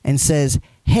and says,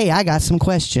 hey, I got some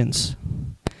questions?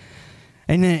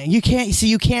 And then you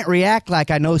can't react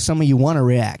like I know some of you want to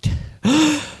react.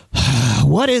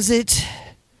 What is it?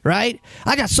 Right?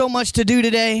 I got so much to do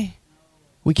today.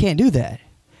 We can't do that.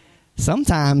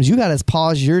 Sometimes you got to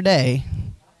pause your day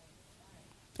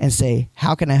and say,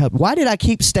 how can I help? Why did I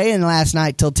keep staying last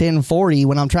night till 10:40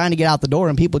 when I'm trying to get out the door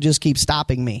and people just keep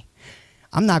stopping me?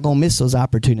 I'm not going to miss those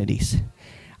opportunities.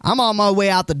 I'm on my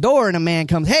way out the door and a man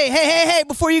comes, hey,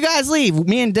 before you guys leave.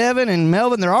 Me and Devin and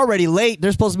Melvin, they're already late.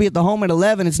 They're supposed to be at the home at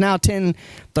 11. It's now 10:30,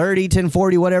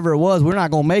 10:40, whatever it was. We're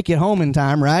not going to make it home in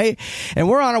time, right? And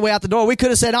we're on our way out the door. We could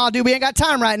have said, oh, dude, we ain't got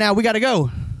time right now. We got to go.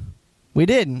 We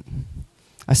didn't.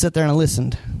 I sat there and I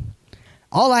listened.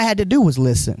 All I had to do was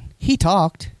listen. He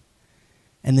talked,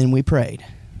 and then we prayed.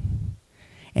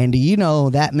 And do you know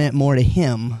that meant more to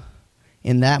him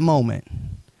in that moment?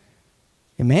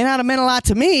 It may not have meant a lot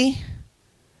to me.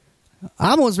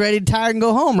 I was ready to tired and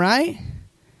go home, right?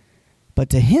 But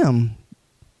to him,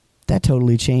 that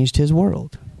totally changed his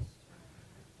world.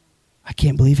 I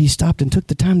can't believe he stopped and took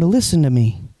the time to listen to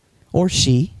me. Or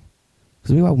she.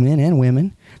 Because we are men and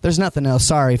women. There's nothing else.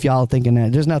 Sorry if y'all are thinking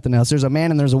that. There's nothing else. There's a man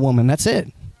and there's a woman. That's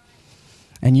it.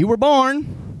 And you were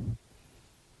born.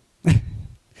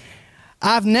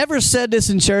 I've never said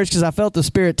this in church because I felt the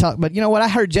Spirit talk. But you know what? I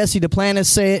heard Jesse Duplantis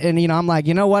say it. And, I'm like,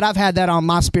 you know what? I've had that on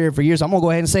my spirit for years. I'm going to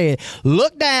go ahead and say it.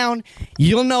 Look down.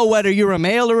 You'll know whether you're a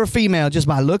male or a female just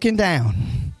by looking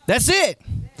down. That's it.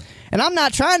 And I'm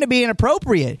not trying to be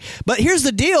inappropriate. But here's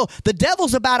the deal. The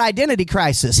devil's about identity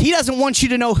crisis. He doesn't want you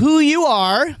to know who you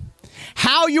are,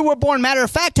 how you were born. Matter of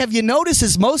fact, have you noticed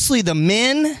it's mostly the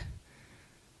men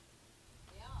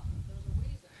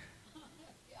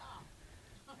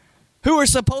who are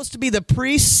supposed to be the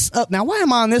priests of, now why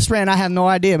am I on this rant? I have no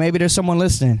idea. Maybe there's someone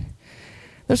listening.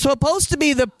 They're supposed to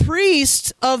be the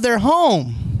priests of their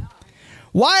home.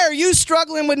 Why are you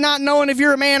struggling with not knowing if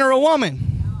you're a man or a woman?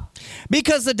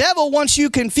 Because the devil wants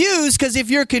you confused, because if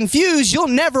you're confused, you'll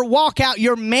never walk out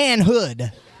your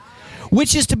manhood,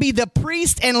 which is to be the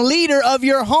priest and leader of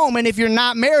your home. And if you're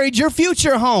not married, your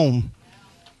future home.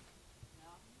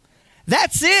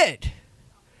 That's it.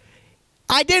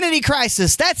 Identity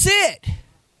crisis. That's it.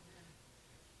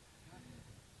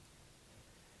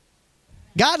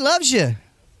 God loves you.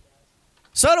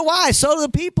 So do I. So do the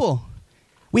people.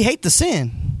 We hate the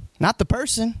sin, not the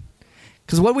person.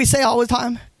 Because what we say all the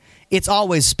time, it's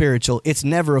always spiritual. It's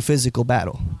never a physical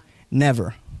battle.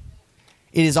 Never.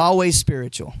 It is always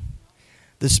spiritual.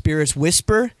 The spirits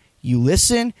whisper, you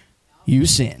listen, you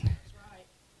sin.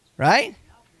 Right?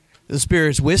 The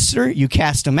spirits whisper, you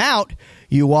cast them out,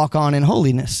 you walk on in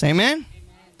holiness. Amen?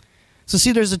 So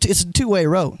see, it's a two-way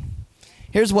road.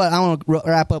 Here's what I want to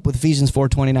wrap up with Ephesians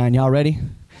 4:29. Y'all ready?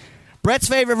 Brett's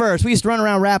favorite verse. We used to run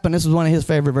around rapping. This was one of his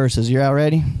favorite verses. You all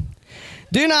ready?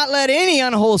 Do not let any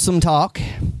unwholesome talk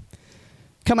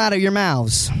come out of your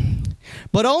mouths,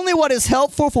 but only what is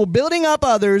helpful for building up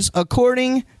others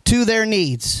according to their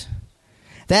needs,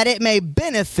 that it may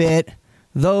benefit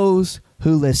those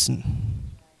who listen.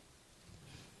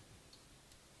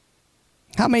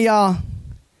 How many of y'all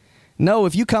know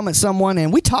if you come at someone,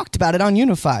 and we talked about it on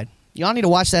Unified. Y'all need to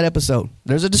watch that episode.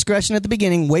 There's a discretion at the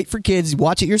beginning. Wait for kids.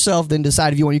 Watch it yourself, then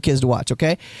decide if you want your kids to watch,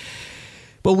 okay?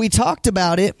 But we talked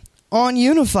about it on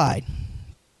Unified.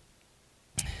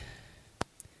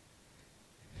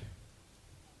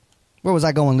 Where was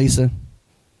I going, Lisa?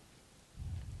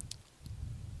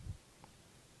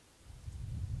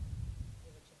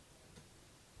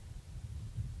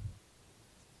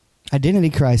 Identity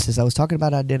crisis. I was talking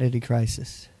about identity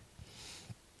crisis.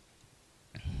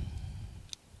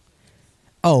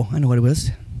 Oh, I know what it was.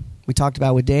 We talked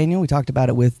about it with Daniel. We talked about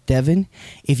it with Devin.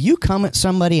 If you come at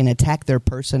somebody and attack their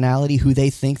personality, who they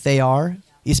think they are,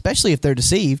 especially if they're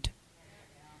deceived,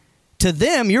 to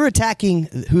them, you're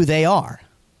attacking who they are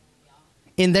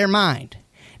in their mind.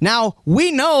 Now,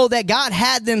 we know that God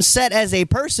had them set as a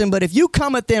person, but if you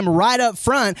come at them right up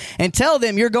front and tell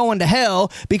them you're going to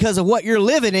hell because of what you're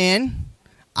living in,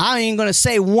 I ain't going to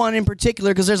say one in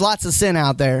particular because there's lots of sin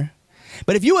out there.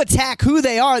 But if you attack who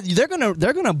they are, they're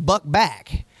gonna buck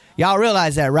back. Y'all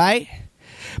realize that, right?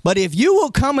 But if you will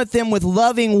come at them with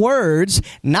loving words,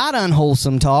 not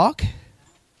unwholesome talk,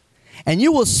 and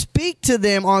you will speak to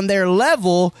them on their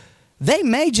level, they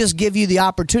may just give you the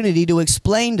opportunity to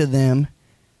explain to them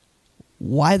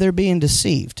why they're being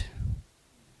deceived.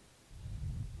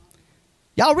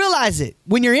 Y'all realize it.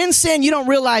 When you're in sin, you don't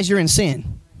realize you're in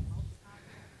sin.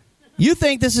 You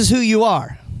think this is who you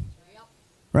are,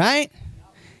 right?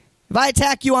 If I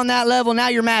attack you on that level, now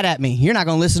you're mad at me. You're not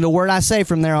going to listen to a word I say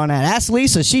from there on out. Ask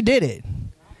Lisa. She did it.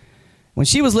 When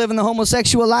she was living the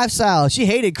homosexual lifestyle, she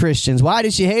hated Christians. Why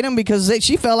did she hate them? Because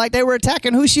she felt like they were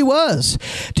attacking who she was.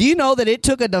 Do you know that it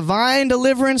took a divine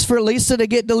deliverance for Lisa to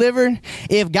get delivered?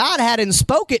 If God hadn't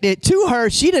spoken it to her,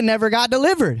 she'd have never got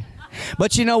delivered.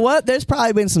 But you know what? There's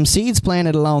probably been some seeds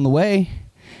planted along the way.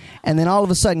 And then all of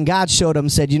a sudden, God showed up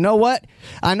and said, you know what?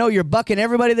 I know you're bucking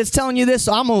everybody that's telling you this,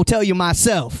 so I'm going to tell you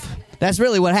myself. That's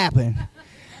really what happened.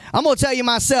 I'm going to tell you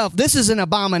myself, this is an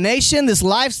abomination. This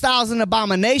lifestyle is an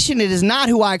abomination. It is not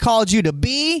who I called you to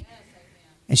be.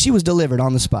 And she was delivered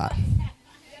on the spot.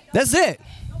 That's it.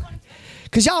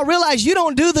 Because y'all realize you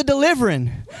don't do the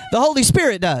delivering. The Holy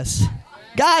Spirit does.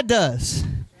 God does.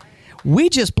 We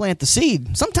just plant the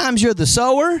seed. Sometimes you're the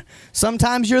sower.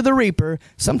 Sometimes you're the reaper.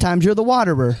 Sometimes you're the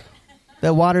waterer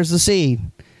that waters the seed.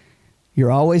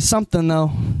 You're always something,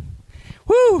 though.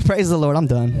 Woo, praise the Lord. I'm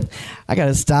done. I got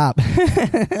to stop.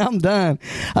 I'm done.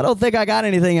 I don't think I got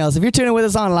anything else. If you're tuning with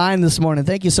us online this morning,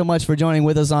 thank you so much for joining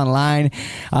with us online.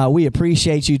 We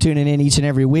appreciate you tuning in each and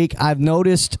every week. I've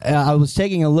noticed, I was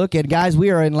taking a look at, guys, we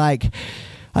are in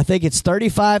I think it's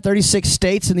 36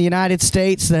 states in the United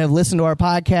States that have listened to our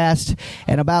podcast,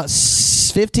 and about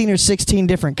 15 or 16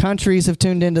 different countries have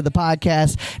tuned into the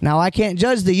podcast. Now, I can't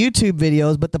judge the YouTube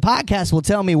videos, but the podcast will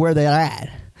tell me where they're at.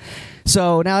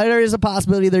 So now there is a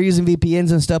possibility they're using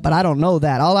VPNs and stuff, but I don't know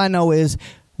that. All I know is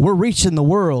we're reaching the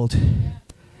world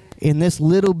in this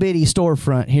little bitty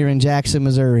storefront here in Jackson,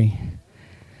 Missouri.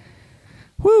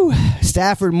 Woo!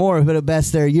 Stafford Moore put it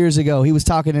best there years ago. He was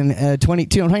talking in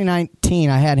 2019.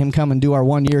 I had him come and do our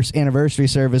 1 year anniversary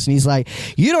service, and he's like,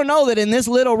 you don't know that in this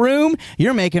little room,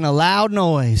 you're making a loud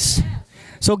noise.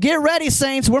 So get ready,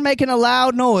 saints. We're making a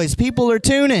loud noise. People are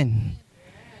tuning.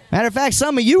 Matter of fact,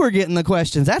 some of you are getting the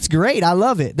questions. That's great. I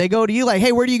love it. They go to you like,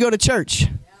 hey, where do you go to church?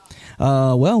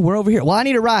 Well, we're over here. Well, I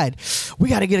need a ride. We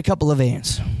got to get a couple of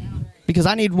vans because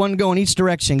I need one going each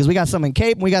direction because we got some in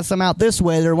Cape and we got some out this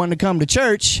way. They're wanting to come to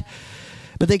church,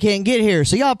 but they can't get here.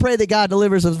 So y'all pray that God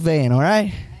delivers us a van, all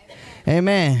right?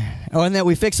 Amen. Oh, and that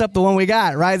we fix up the one we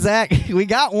got, right, Zach? We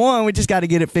got one. We just got to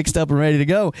get it fixed up and ready to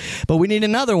go. But we need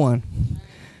another one.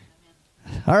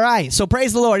 All right, so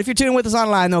praise the Lord. If you're tuning with us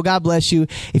online, though, God bless you.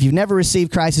 If you've never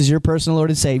received Christ as your personal Lord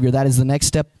and Savior, that is the next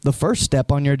step, the first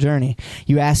step on your journey.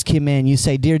 You ask him in. You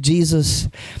say, dear Jesus,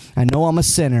 I know I'm a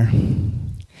sinner.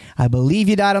 I believe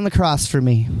you died on the cross for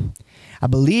me. I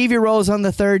believe you rose on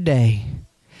the third day,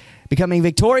 becoming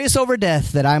victorious over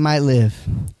death that I might live.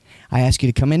 I ask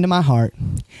you to come into my heart,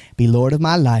 be Lord of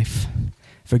my life.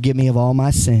 Forgive me of all my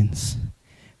sins.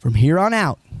 From here on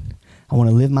out, I want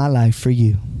to live my life for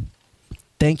you.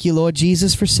 Thank you, Lord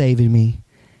Jesus, for saving me.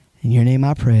 In your name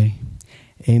I pray.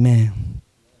 Amen.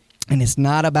 And it's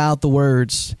not about the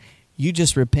words. You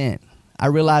just repent. I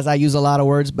realize I use a lot of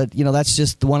words, but, that's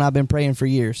just the one I've been praying for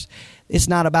years. It's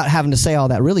not about having to say all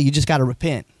that. Really, you just got to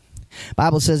repent.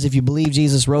 Bible says if you believe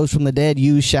Jesus rose from the dead,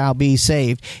 you shall be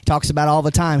saved. He talks about all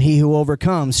the time, he who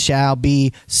overcomes shall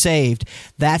be saved.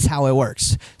 That's how it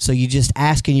works. So you just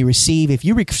ask and you receive. If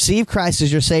you receive Christ as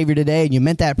your Savior today and you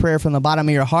meant that prayer from the bottom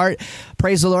of your heart,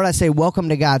 praise the Lord. I say welcome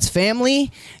to God's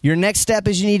family. Your next step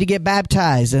is you need to get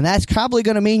baptized. And that's probably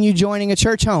going to mean you joining a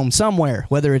church home somewhere,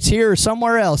 whether it's here or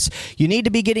somewhere else. You need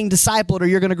to be getting discipled or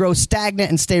you're going to grow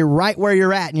stagnant and stay right where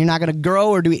you're at and you're not going to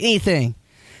grow or do anything.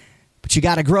 But you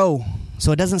got to grow,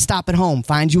 so it doesn't stop at home.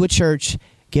 Find you a church,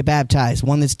 get baptized,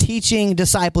 one that's teaching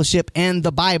discipleship and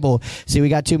the Bible. See, we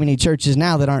got too many churches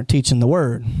now that aren't teaching the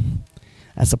Word.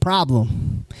 That's a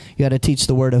problem. You got to teach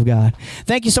the Word of God.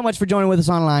 Thank you so much for joining with us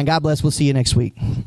online. God bless. We'll see you next week.